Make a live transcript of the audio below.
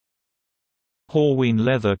Horween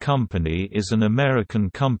Leather Company is an American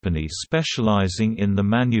company specializing in the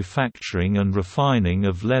manufacturing and refining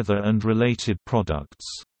of leather and related products.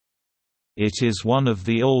 It is one of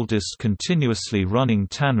the oldest continuously running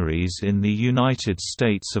tanneries in the United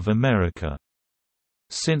States of America.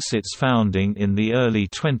 Since its founding in the early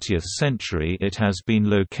 20th century, it has been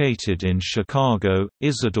located in Chicago.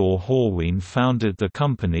 Isidore Horween founded the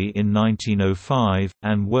company in 1905,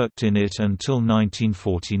 and worked in it until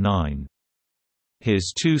 1949.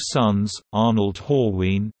 His two sons, Arnold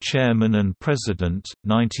Horween, Chairman and President,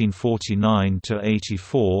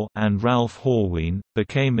 1949–84, and Ralph Horween,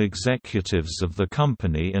 became executives of the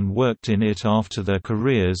company and worked in it after their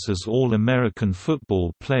careers as All-American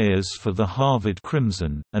football players for the Harvard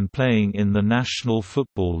Crimson, and playing in the National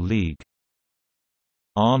Football League.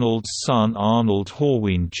 Arnold's son Arnold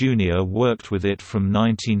Horween Jr. worked with it from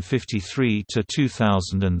 1953 to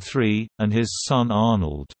 2003, and his son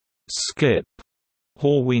Arnold Skip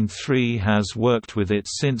Horween III has worked with it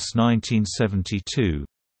since 1972.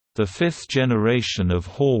 The fifth generation of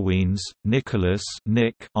Horweens, Nicholas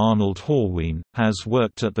Nick Arnold Horween, has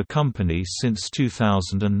worked at the company since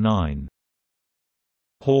 2009.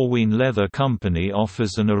 Horween Leather Company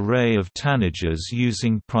offers an array of tannages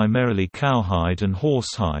using primarily cowhide and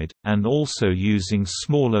horsehide, and also using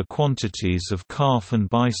smaller quantities of calf and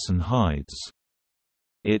bison hides.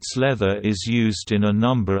 Its leather is used in a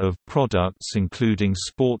number of products including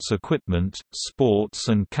sports equipment, sports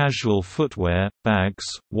and casual footwear, bags,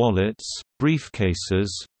 wallets, briefcases,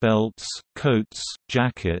 belts, coats,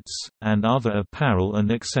 jackets, and other apparel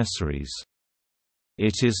and accessories.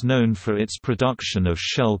 It is known for its production of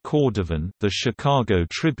shell cordovan. The Chicago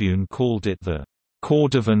Tribune called it the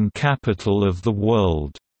 "Cordovan capital of the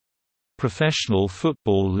world", professional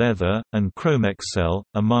football leather, and Chromexcel,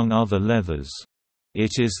 among other leathers.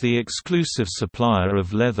 It is the exclusive supplier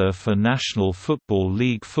of leather for National Football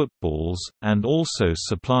League footballs, and also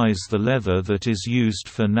supplies the leather that is used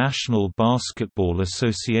for National Basketball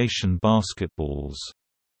Association basketballs.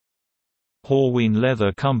 Horween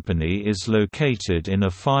Leather Company is located in a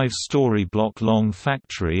 5-story block-long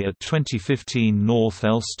factory at 2015 North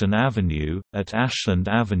Elston Avenue, at Ashland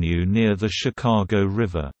Avenue near the Chicago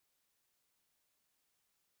River.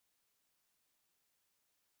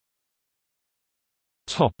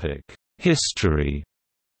 History.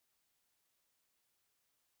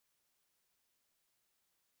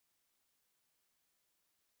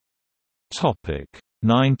 Topic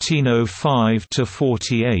 1905 to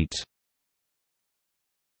 48.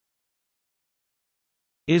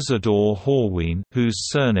 Isidore Horween, whose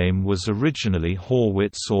surname was originally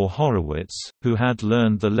Horwitz or Horowitz, who had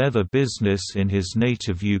learned the leather business in his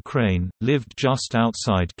native Ukraine, lived just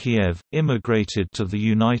outside Kiev, immigrated to the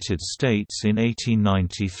United States in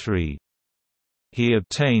 1893. He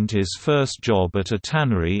obtained his first job at a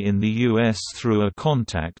tannery in the U.S. through a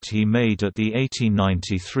contact he made at the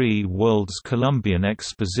 1893 World's Columbian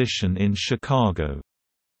Exposition in Chicago.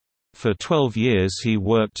 For 12 years he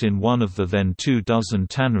worked in one of the then 24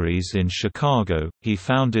 tanneries in Chicago. He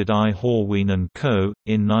founded I. Horween & Co.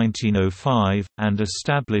 in 1905, and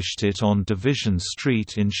established it on Division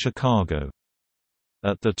Street in Chicago.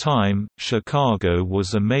 At the time, Chicago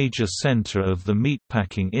was a major center of the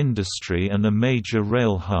meatpacking industry and a major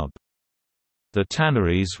rail hub. The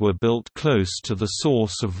tanneries were built close to the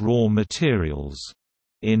source of raw materials.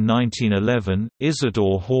 In 1911,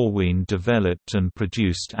 Isidore Horween developed and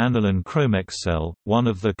produced aniline Chromexcel, one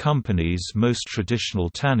of the company's most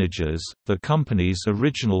traditional tannages. The company's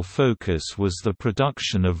original focus was the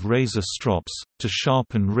production of razor strops, to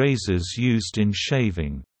sharpen razors used in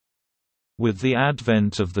shaving. With the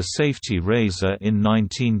advent of the safety razor in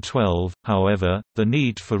 1912, however, the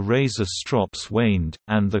need for razor strops waned,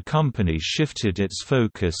 and the company shifted its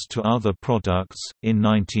focus to other products. In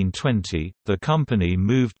 1920, the company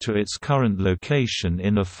moved to its current location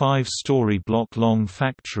in a 5-story block-long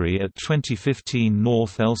factory at 2015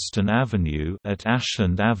 North Elston Avenue at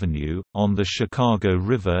Ashland Avenue, on the Chicago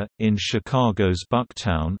River, in Chicago's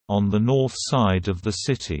Bucktown, on the north side of the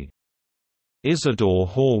city. Isidore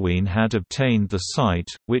Horween had obtained the site,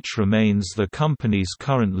 which remains the company's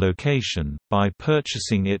current location, by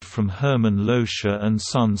purchasing it from Herman Loescher &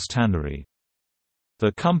 Sons Tannery.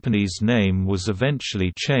 The company's name was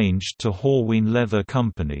eventually changed to Horween Leather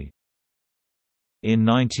Company. In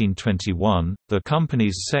 1921, the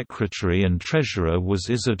company's secretary and treasurer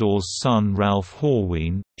was Isidore's son Ralph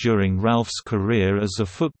Horween, during Ralph's career as a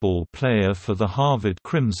football player for the Harvard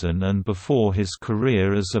Crimson and before his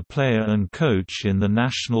career as a player and coach in the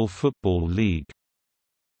National Football League.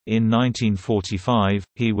 In 1945,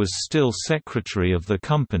 he was still secretary of the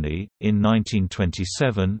company. In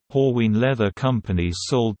 1927, Horween Leather Company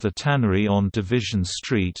sold the tannery on Division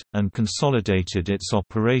Street, and consolidated its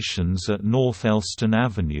operations at North Elston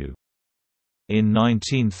Avenue. In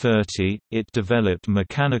 1930, it developed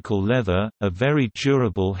mechanical leather, a very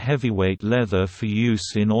durable heavyweight leather for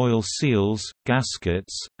use in oil seals,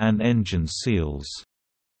 gaskets, and engine seals.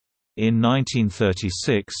 In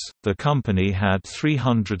 1936, the company had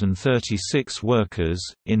 336 workers.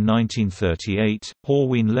 In 1938,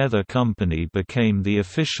 Horween Leather Company became the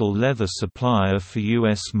official leather supplier for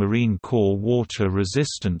U.S. Marine Corps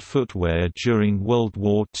water-resistant footwear during World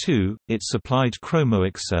War II. It supplied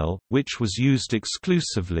Chromoexcel, which was used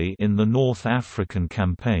exclusively in the North African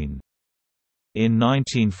campaign. In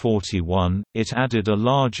 1941, it added a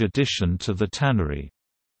large addition to the tannery.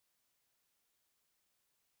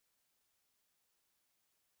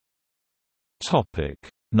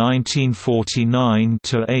 1949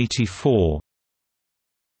 to 84.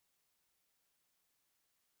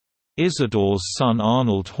 Isadore's son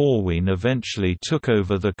Arnold Horween eventually took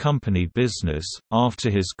over the company business,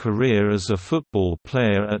 after his career as a football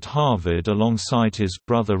player at Harvard alongside his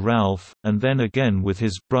brother Ralph, and then again with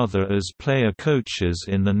his brother as player-coaches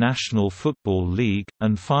in the National Football League,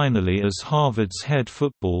 and finally as Harvard's head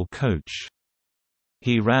football coach.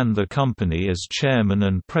 He ran the company as chairman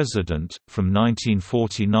and president, from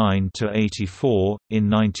 1949 to 84. In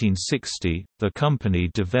 1960, the company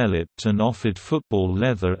developed and offered football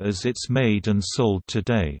leather as it's made and sold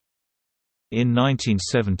today. In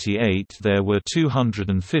 1978 there were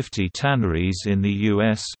 250 tanneries in the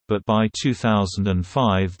U.S., but by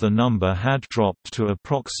 2005 the number had dropped to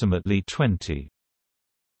approximately 20.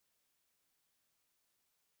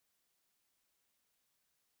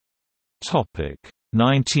 Topic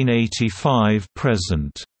 1985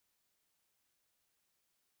 present.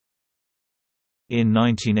 In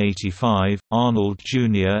 1985, Arnold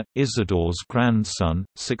Jr., Isadore's grandson,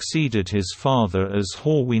 succeeded his father as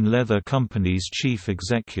Horween Leather Company's chief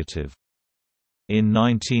executive. In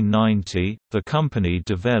 1990, the company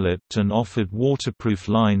developed and offered waterproof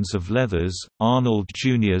lines of leathers. Arnold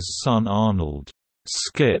Jr.'s son Arnold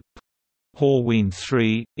Skip Horween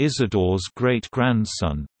III, Isadore's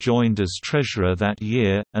great-grandson, joined as treasurer that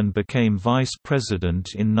year, and became vice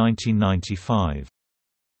president in 1995.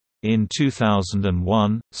 In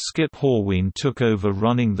 2001, Skip Horween took over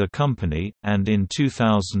running the company, and in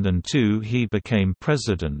 2002 he became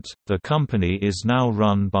president. The company is now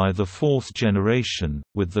run by the fourth generation,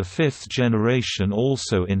 with the fifth generation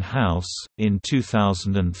also in-house. In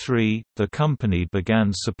 2003, the company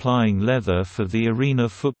began supplying leather for the Arena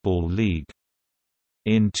Football League.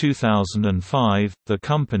 In 2005, the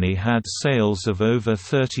company had sales of over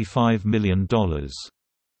 $35 million.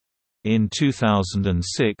 In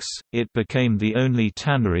 2006, it became the only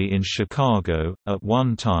tannery in Chicago. At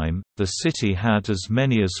one time, the city had as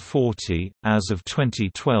many as 40. As of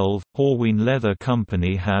 2012, Horween Leather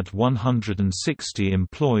Company had 160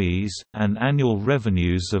 employees, and annual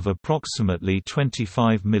revenues of approximately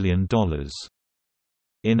 $25 million.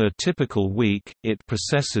 In a typical week, it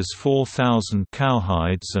processes 4,000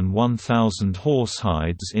 cowhides and 1,000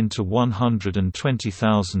 horsehides into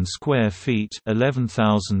 120,000 square feet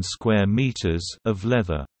 (11,000 square meters) of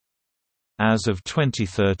leather. As of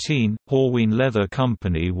 2013, Horween Leather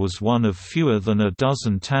Company was one of fewer than a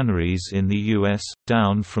dozen tanneries in the U.S.,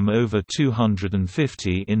 down from over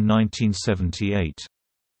 250 in 1978.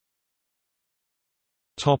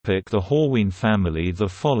 The Horween family. The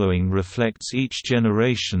following reflects each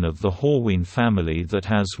generation of the Horween family that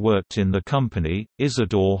has worked in the company: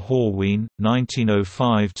 Isadore Horween,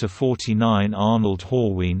 1905–49; Arnold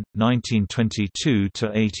Horween,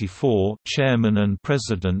 1922–84; Chairman and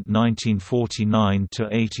President,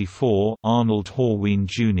 1949–84; Arnold Horween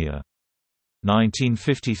Jr.,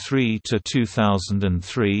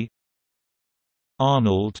 1953–2003.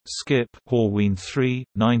 Arnold Skip Horween III,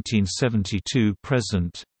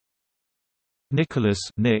 1972–present. Nicholas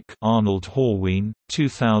Nick Arnold Horween,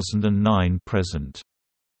 2009–present.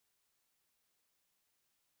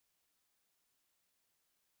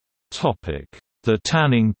 Topic: The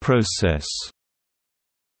tanning process.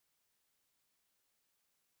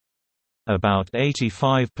 About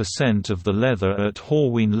 85% of the leather at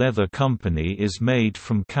Horween Leather Company is made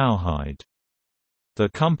from cowhide. The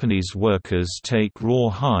company's workers take raw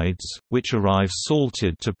hides, which arrive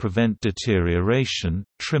salted to prevent deterioration,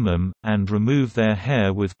 trim them, and remove their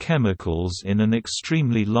hair with chemicals in an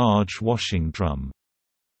extremely large washing drum.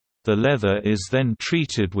 The leather is then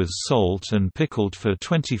treated with salt and pickled for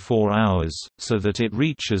 24 hours, so that it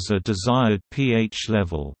reaches a desired pH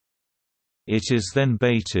level. It is then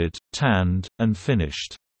baited, tanned, and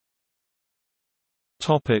finished.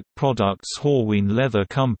 Products. Horween Leather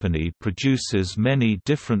Company produces many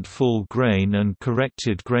different full-grain and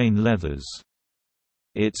corrected-grain leathers.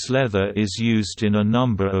 Its leather is used in a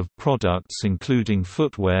number of products including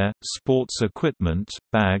footwear, sports equipment,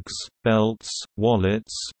 bags, belts,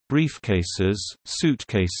 wallets, briefcases,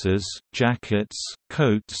 suitcases, jackets,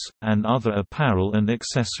 coats, and other apparel and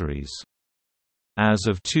accessories. As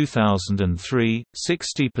of 2003,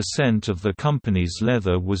 60% of the company's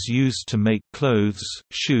leather was used to make clothes,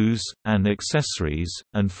 shoes, and accessories,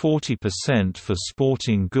 and 40% for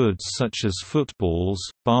sporting goods such as footballs,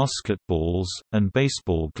 basketballs, and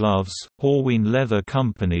baseball gloves. Horween Leather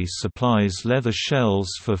Company supplies leather shells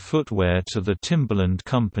for footwear to the Timberland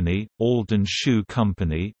Company, Alden Shoe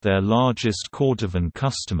Company, their largest Cordovan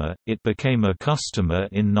customer. It became a customer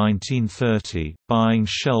in 1930, buying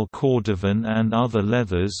Shell Cordovan and other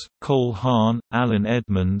leathers, Cole Haan, Allen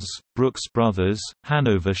Edmonds, Brooks Brothers,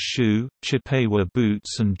 Hanover Shoe, Chippewa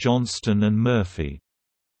Boots and Johnston & Murphy.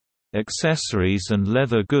 Accessories and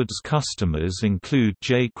leather goods customers include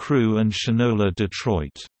J. Crew and Shinola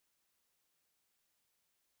Detroit.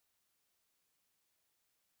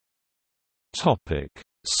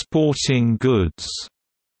 Sporting goods.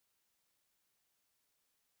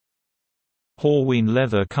 Horween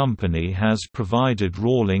Leather Company has provided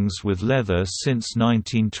Rawlings with leather since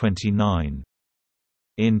 1929.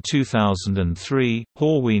 In 2003,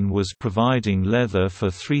 Horween was providing leather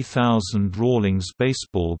for 3,000 Rawlings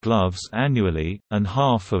baseball gloves annually, and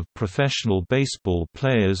half of professional baseball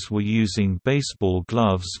players were using baseball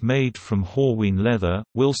gloves made from Horween leather.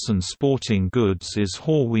 Wilson Sporting Goods is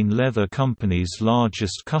Horween Leather Company's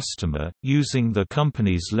largest customer, using the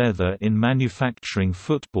company's leather in manufacturing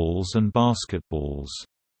footballs and basketballs.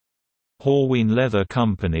 Horween Leather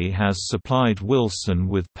Company has supplied Wilson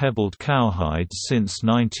with pebbled cowhide since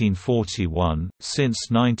 1941.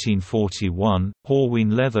 Since 1941,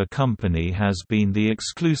 Horween Leather Company has been the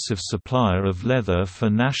exclusive supplier of leather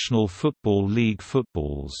for National Football League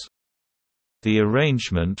footballs. The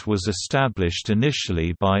arrangement was established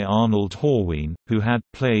initially by Arnold Horween, who had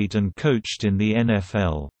played and coached in the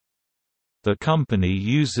NFL. The company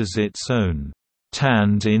uses its own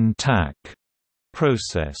tanned-in tack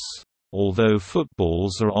process. Although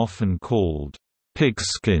footballs are often called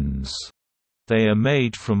pigskins, they are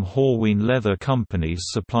made from Horween Leather Company's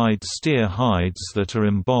supplied steer hides that are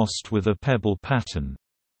embossed with a pebble pattern.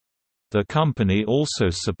 The company also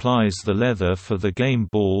supplies the leather for the game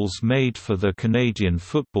balls made for the Canadian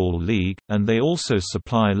Football League, and they also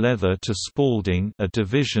supply leather to Spalding, a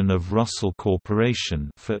division of Russell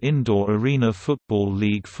Corporation, for Indoor Arena Football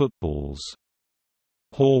League footballs.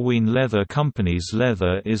 Horween Leather Company's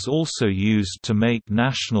leather is also used to make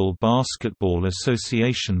National Basketball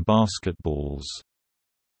Association basketballs.